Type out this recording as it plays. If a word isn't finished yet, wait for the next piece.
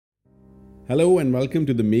Hello and welcome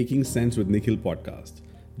to the Making Sense with Nikhil podcast.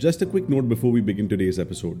 Just a quick note before we begin today's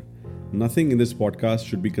episode. Nothing in this podcast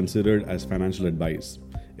should be considered as financial advice.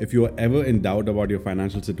 If you are ever in doubt about your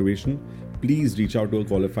financial situation, please reach out to a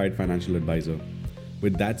qualified financial advisor.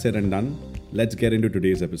 With that said and done, let's get into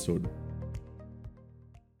today's episode.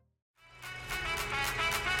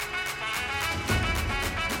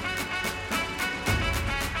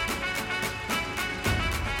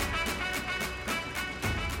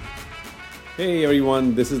 Hey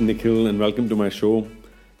everyone, this is Nikhil and welcome to my show.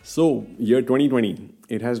 So, year 2020,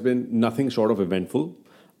 it has been nothing short of eventful.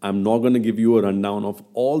 I'm not going to give you a rundown of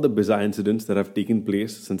all the bizarre incidents that have taken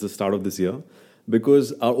place since the start of this year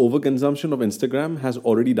because our overconsumption of Instagram has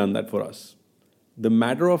already done that for us. The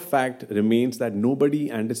matter of fact remains that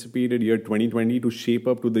nobody anticipated year 2020 to shape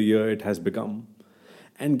up to the year it has become.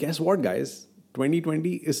 And guess what, guys?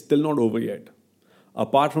 2020 is still not over yet.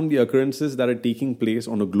 Apart from the occurrences that are taking place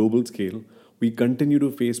on a global scale, we continue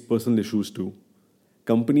to face personal issues too.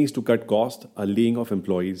 Companies to cut costs are laying off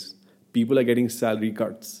employees. People are getting salary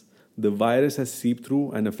cuts. The virus has seeped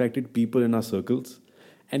through and affected people in our circles.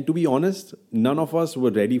 And to be honest, none of us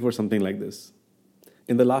were ready for something like this.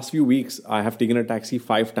 In the last few weeks, I have taken a taxi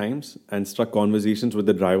 5 times and struck conversations with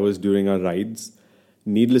the drivers during our rides.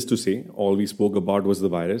 Needless to say, all we spoke about was the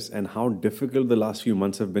virus and how difficult the last few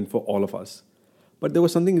months have been for all of us. But there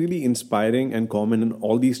was something really inspiring and common in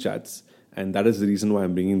all these chats, and that is the reason why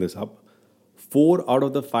I'm bringing this up. 4 out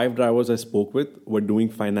of the 5 drivers I spoke with were doing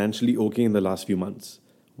financially okay in the last few months,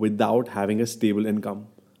 without having a stable income.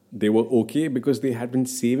 They were okay because they had been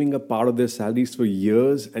saving a part of their salaries for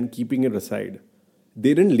years and keeping it aside.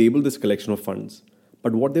 They didn't label this collection of funds,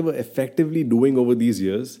 but what they were effectively doing over these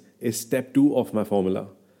years is step 2 of my formula,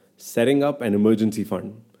 setting up an emergency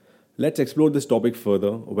fund. Let's explore this topic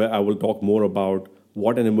further, where I will talk more about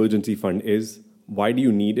what an emergency fund is, why do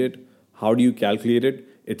you need it, how do you calculate it,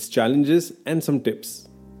 its challenges, and some tips.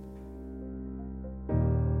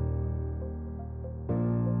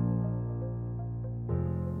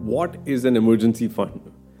 What is an emergency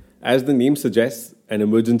fund? As the name suggests, an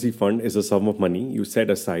emergency fund is a sum of money you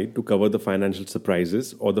set aside to cover the financial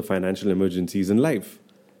surprises or the financial emergencies in life.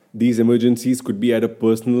 These emergencies could be at a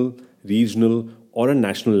personal, regional, or a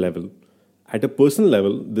national level. At a personal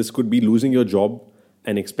level, this could be losing your job,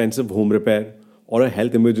 an expensive home repair, or a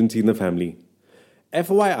health emergency in the family.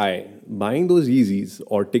 FYI, buying those Yeezys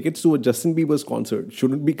or tickets to a Justin Bieber's concert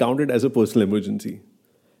shouldn't be counted as a personal emergency.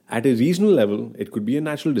 At a regional level, it could be a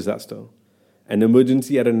natural disaster. An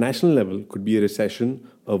emergency at a national level could be a recession,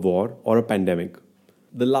 a war, or a pandemic.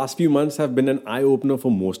 The last few months have been an eye-opener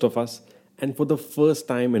for most of us, and for the first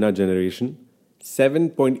time in our generation,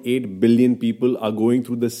 7.8 billion people are going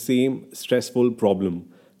through the same stressful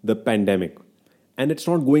problem, the pandemic. And it's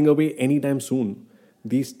not going away anytime soon.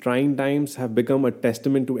 These trying times have become a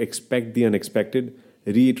testament to expect the unexpected,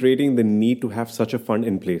 reiterating the need to have such a fund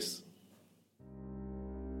in place.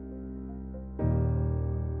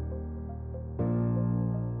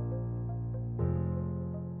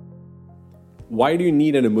 Why do you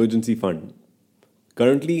need an emergency fund?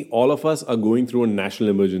 Currently, all of us are going through a national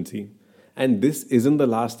emergency. And this isn't the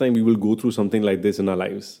last time we will go through something like this in our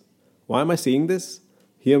lives. Why am I saying this?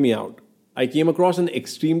 Hear me out. I came across an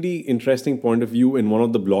extremely interesting point of view in one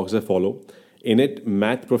of the blogs I follow. In it,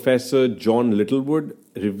 math professor John Littlewood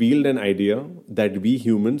revealed an idea that we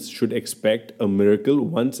humans should expect a miracle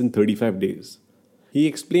once in 35 days. He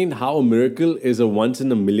explained how a miracle is a once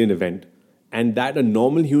in a million event and that a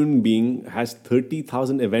normal human being has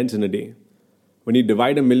 30,000 events in a day. When you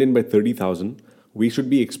divide a million by 30,000, we should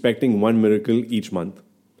be expecting one miracle each month.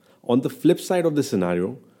 On the flip side of this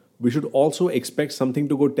scenario, we should also expect something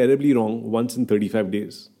to go terribly wrong once in 35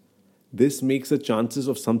 days. This makes the chances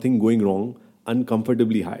of something going wrong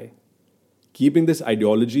uncomfortably high. Keeping this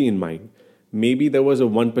ideology in mind, maybe there was a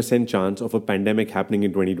 1% chance of a pandemic happening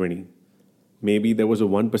in 2020. Maybe there was a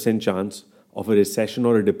 1% chance of a recession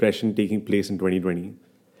or a depression taking place in 2020.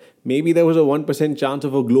 Maybe there was a 1% chance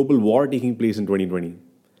of a global war taking place in 2020.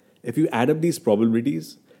 If you add up these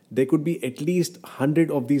probabilities, there could be at least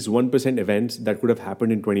 100 of these 1% events that could have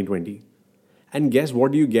happened in 2020. And guess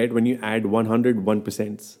what do you get when you add 100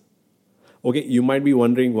 1%? Okay, you might be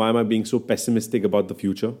wondering why am I being so pessimistic about the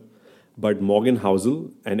future? But Morgan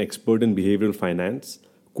Housel, an expert in behavioral finance,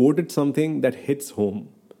 quoted something that hits home.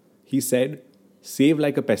 He said, "Save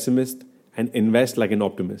like a pessimist and invest like an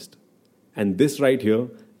optimist." And this right here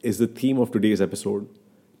is the theme of today's episode,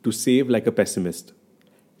 to save like a pessimist.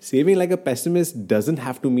 Saving like a pessimist doesn't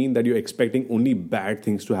have to mean that you're expecting only bad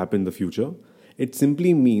things to happen in the future. It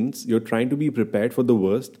simply means you're trying to be prepared for the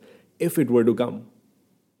worst if it were to come.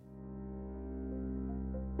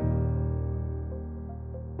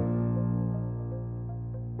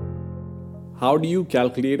 How do you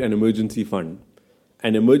calculate an emergency fund?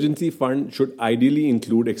 An emergency fund should ideally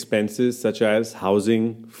include expenses such as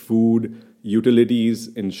housing, food, utilities,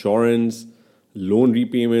 insurance, loan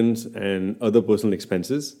repayments, and other personal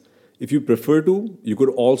expenses. If you prefer to, you could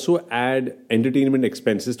also add entertainment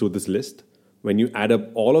expenses to this list. When you add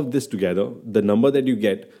up all of this together, the number that you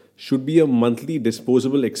get should be a monthly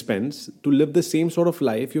disposable expense to live the same sort of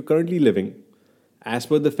life you're currently living. As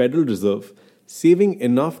per the Federal Reserve, saving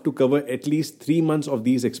enough to cover at least 3 months of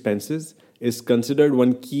these expenses is considered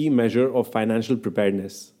one key measure of financial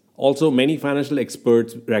preparedness. Also, many financial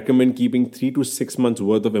experts recommend keeping 3 to 6 months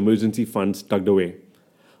worth of emergency funds tucked away.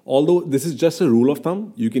 Although this is just a rule of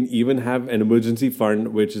thumb, you can even have an emergency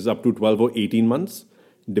fund which is up to 12 or 18 months,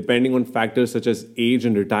 depending on factors such as age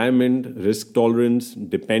and retirement, risk tolerance,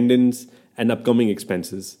 dependence, and upcoming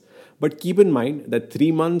expenses. But keep in mind that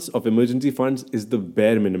 3 months of emergency funds is the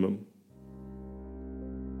bare minimum.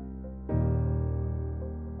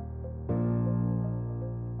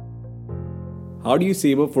 How do you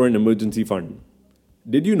save up for an emergency fund?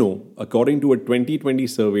 Did you know, according to a 2020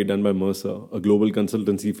 survey done by Mercer, a global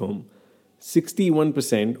consultancy firm,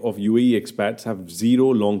 61% of UAE expats have zero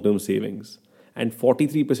long term savings, and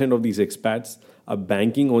 43% of these expats are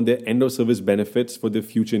banking on their end of service benefits for their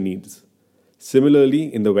future needs.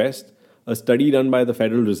 Similarly, in the West, a study done by the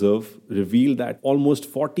Federal Reserve revealed that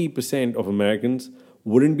almost 40% of Americans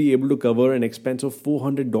wouldn't be able to cover an expense of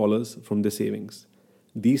 $400 from their savings.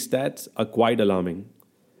 These stats are quite alarming.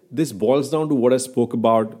 This boils down to what I spoke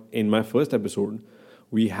about in my first episode.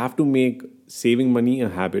 We have to make saving money a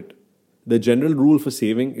habit. The general rule for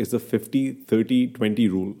saving is the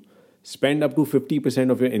 50-30-20 rule. Spend up to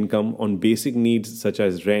 50% of your income on basic needs such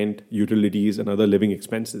as rent, utilities, and other living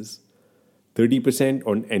expenses. 30%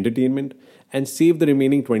 on entertainment, and save the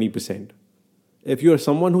remaining 20%. If you are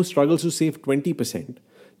someone who struggles to save 20%,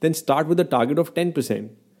 then start with a target of 10%.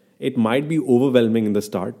 It might be overwhelming in the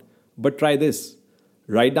start, but try this.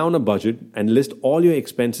 Write down a budget and list all your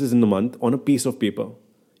expenses in the month on a piece of paper.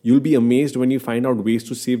 You'll be amazed when you find out ways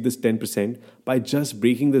to save this 10% by just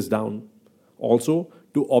breaking this down. Also,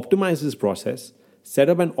 to optimize this process, set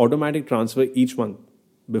up an automatic transfer each month.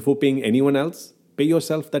 Before paying anyone else, pay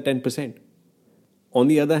yourself the 10%. On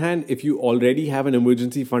the other hand, if you already have an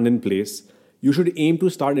emergency fund in place, you should aim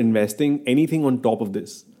to start investing anything on top of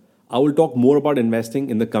this. I will talk more about investing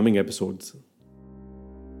in the coming episodes.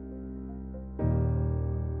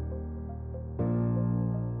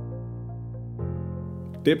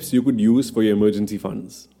 Tips you could use for your emergency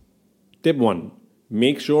funds. Tip 1.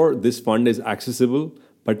 Make sure this fund is accessible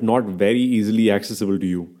but not very easily accessible to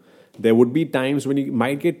you. There would be times when you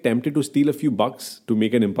might get tempted to steal a few bucks to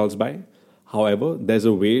make an impulse buy. However, there's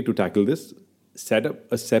a way to tackle this. Set up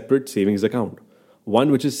a separate savings account, one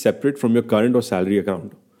which is separate from your current or salary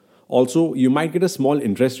account. Also, you might get a small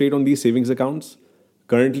interest rate on these savings accounts.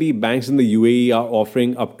 Currently, banks in the UAE are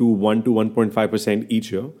offering up to 1 to 1.5% each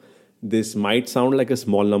year. This might sound like a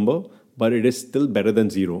small number, but it is still better than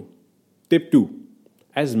zero. Tip 2.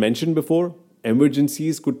 As mentioned before,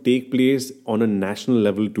 emergencies could take place on a national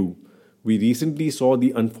level too. We recently saw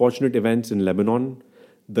the unfortunate events in Lebanon.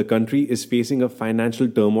 The country is facing a financial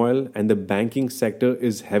turmoil and the banking sector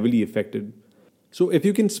is heavily affected. So if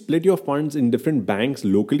you can split your funds in different banks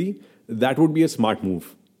locally, that would be a smart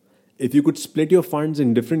move. If you could split your funds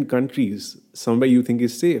in different countries, somewhere you think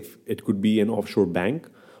is safe, it could be an offshore bank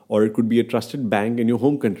or it could be a trusted bank in your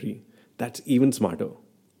home country. That's even smarter.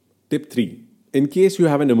 Tip 3. In case you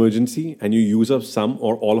have an emergency and you use up some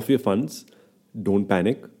or all of your funds, don't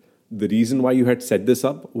panic. The reason why you had set this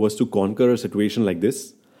up was to conquer a situation like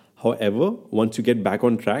this. However, once you get back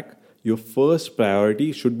on track, your first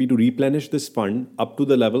priority should be to replenish this fund up to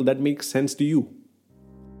the level that makes sense to you.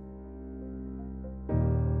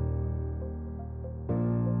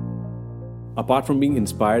 Apart from being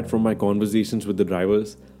inspired from my conversations with the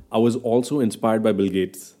drivers, I was also inspired by Bill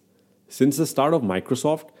Gates. Since the start of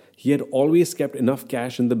Microsoft, he had always kept enough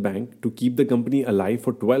cash in the bank to keep the company alive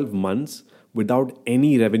for 12 months without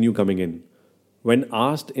any revenue coming in. When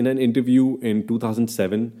asked in an interview in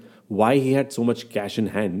 2007 why he had so much cash in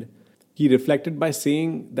hand, he reflected by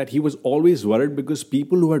saying that he was always worried because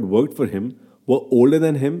people who had worked for him were older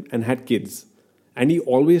than him and had kids. And he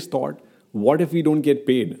always thought, what if we don't get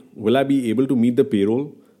paid? Will I be able to meet the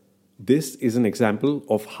payroll? This is an example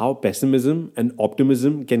of how pessimism and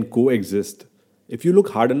optimism can coexist. If you look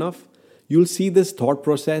hard enough, you'll see this thought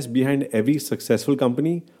process behind every successful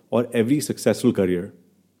company or every successful career.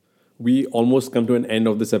 We almost come to an end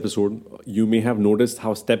of this episode. You may have noticed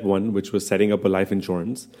how step 1, which was setting up a life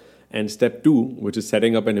insurance, and step 2, which is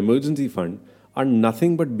setting up an emergency fund, are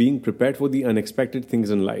nothing but being prepared for the unexpected things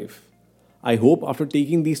in life. I hope after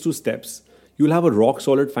taking these two steps, you'll have a rock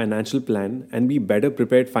solid financial plan and be better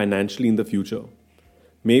prepared financially in the future.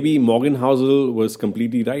 Maybe Morgan Housel was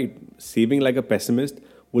completely right. Saving like a pessimist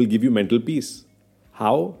will give you mental peace.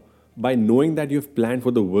 How? By knowing that you've planned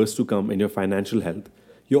for the worst to come in your financial health,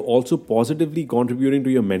 you're also positively contributing to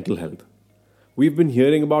your mental health. We've been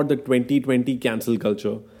hearing about the 2020 cancel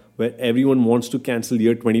culture, where everyone wants to cancel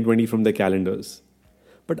year 2020 from their calendars.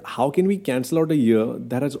 But how can we cancel out a year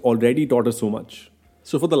that has already taught us so much?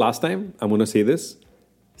 So, for the last time, I'm going to say this: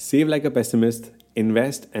 save like a pessimist,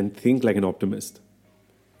 invest, and think like an optimist.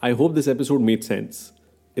 I hope this episode made sense.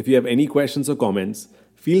 If you have any questions or comments,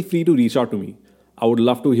 feel free to reach out to me. I would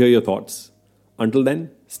love to hear your thoughts. Until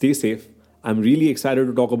then, stay safe. I'm really excited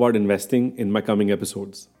to talk about investing in my coming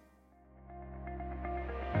episodes.